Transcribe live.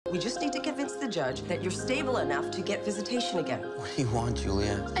We just need to convince the judge that you're stable enough to get visitation again. What do you want,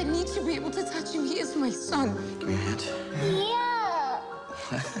 Julia? I need to be able to touch him. He is my son. Give me your hand. Yeah.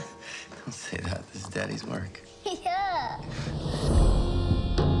 Don't say that. This is Daddy's work. Yeah.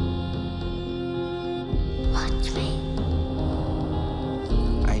 Watch me.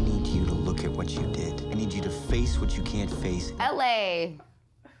 I need you to look at what you did. I need you to face what you can't face. LA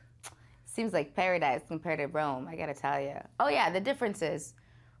seems like paradise compared to Rome, I gotta tell you. Oh yeah, the difference is,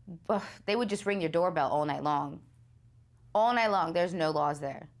 they would just ring your doorbell all night long. All night long, there's no laws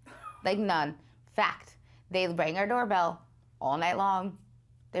there. Like none. Fact, they rang our doorbell all night long.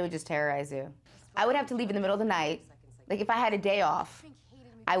 They would just terrorize you. I would have to leave in the middle of the night. Like if I had a day off,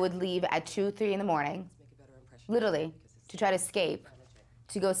 I would leave at 2, 3 in the morning, literally, to try to escape,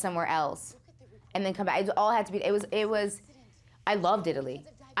 to go somewhere else, and then come back. It all had to be, it was, I loved Italy.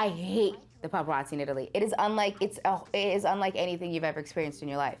 I hate the paparazzi in Italy. It is unlike anything you've ever experienced in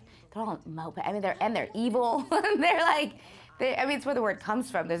your life. They're all moped. I mean, they're evil. They're like, I mean, it's where the word comes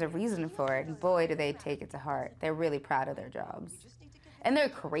from. There's a reason for it. And boy, do they take it to heart. They're really proud of their jobs. And they're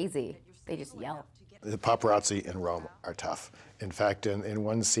crazy. They just yell. The paparazzi in Rome are tough. In fact, in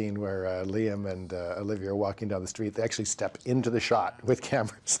one scene where Liam and Olivia are walking down the street, they actually step into the shot with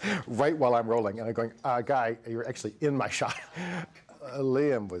cameras right while I'm rolling. And I'm going, guy, you're actually in my shot.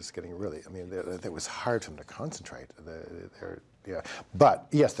 Liam was getting really, I mean, it was hard for him to concentrate. Yeah. But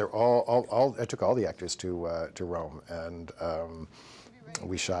yes, they're all I took all the actors to Rome, and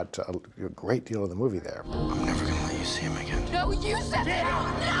we shot a great deal of the movie there. I'm never gonna let you see him again. No, you said it!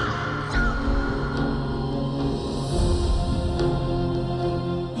 No!